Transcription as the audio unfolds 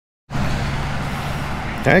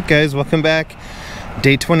Alright guys, welcome back.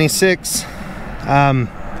 Day 26. I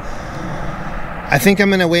think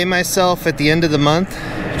I'm gonna weigh myself at the end of the month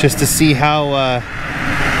just to see how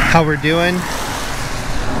we're doing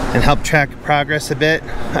and help track progress a bit.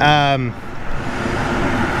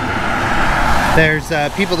 There's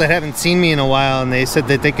people that haven't seen me in a while, and they said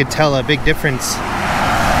that they could tell a big difference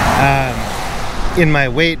in my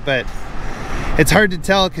weight, but it's hard to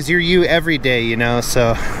tell because you're you every day, you know.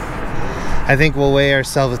 So I think we'll weigh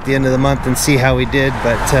ourselves at the end of the month and see how we did.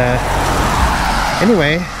 But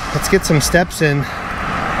anyway, let's get some steps in,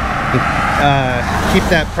 keep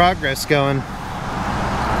that progress going.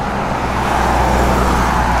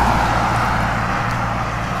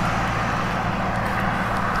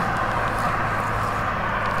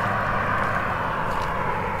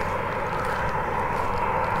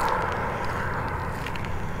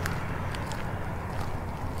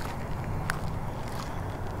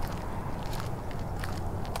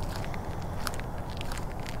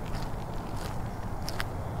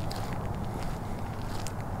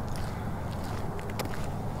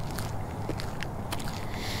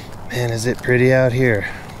 Man, is it pretty out here.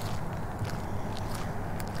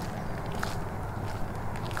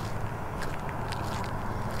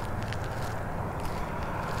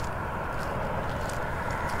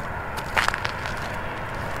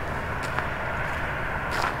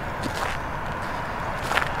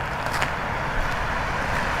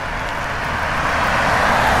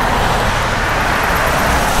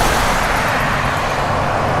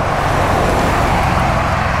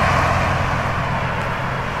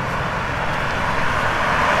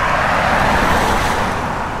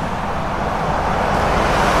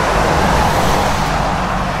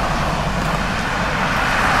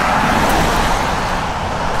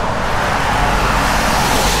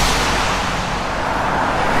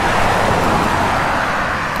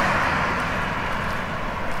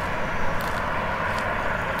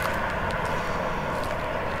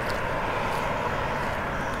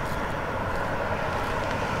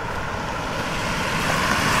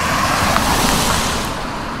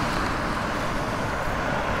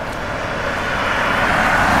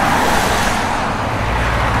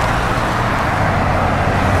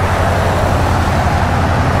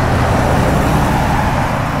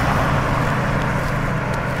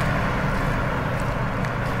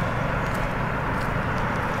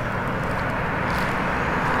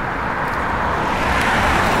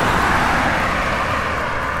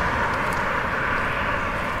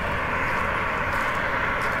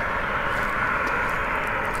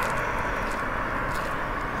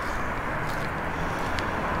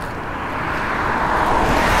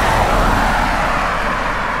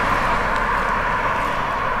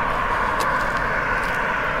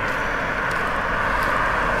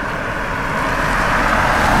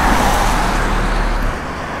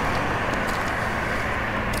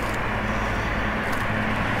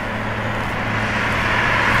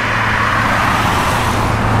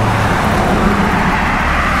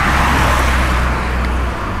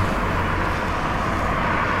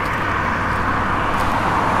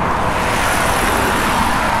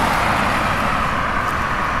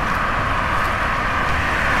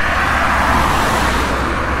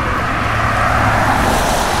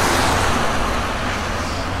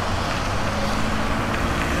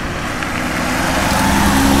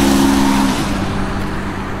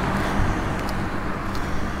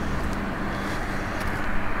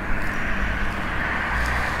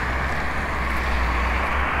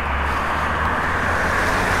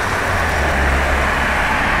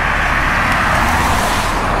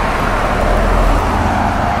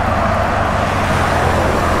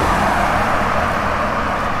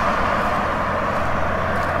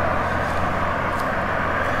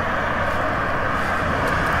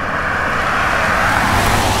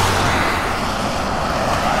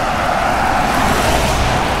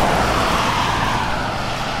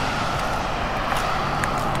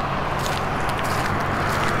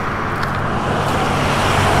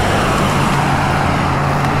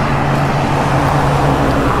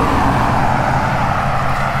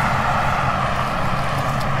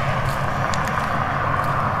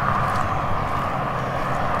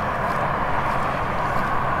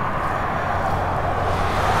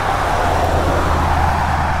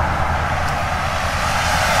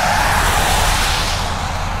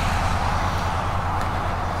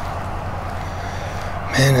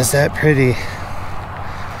 Man, is that pretty.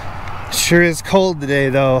 It sure is cold today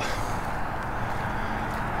though.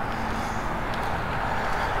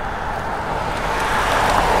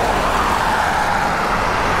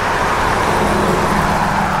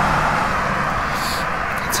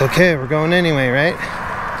 It's okay, we're going anyway, right?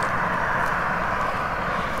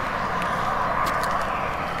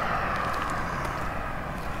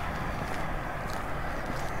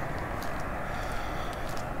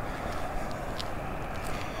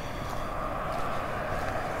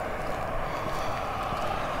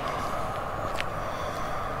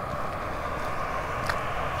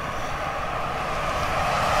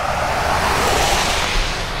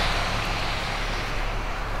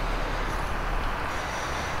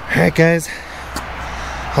 Alright guys,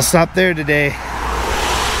 I'll stop there today.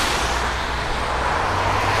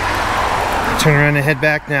 I'll turn around and head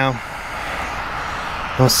back now.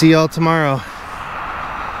 I'll see y'all tomorrow.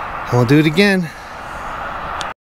 And we'll do it again.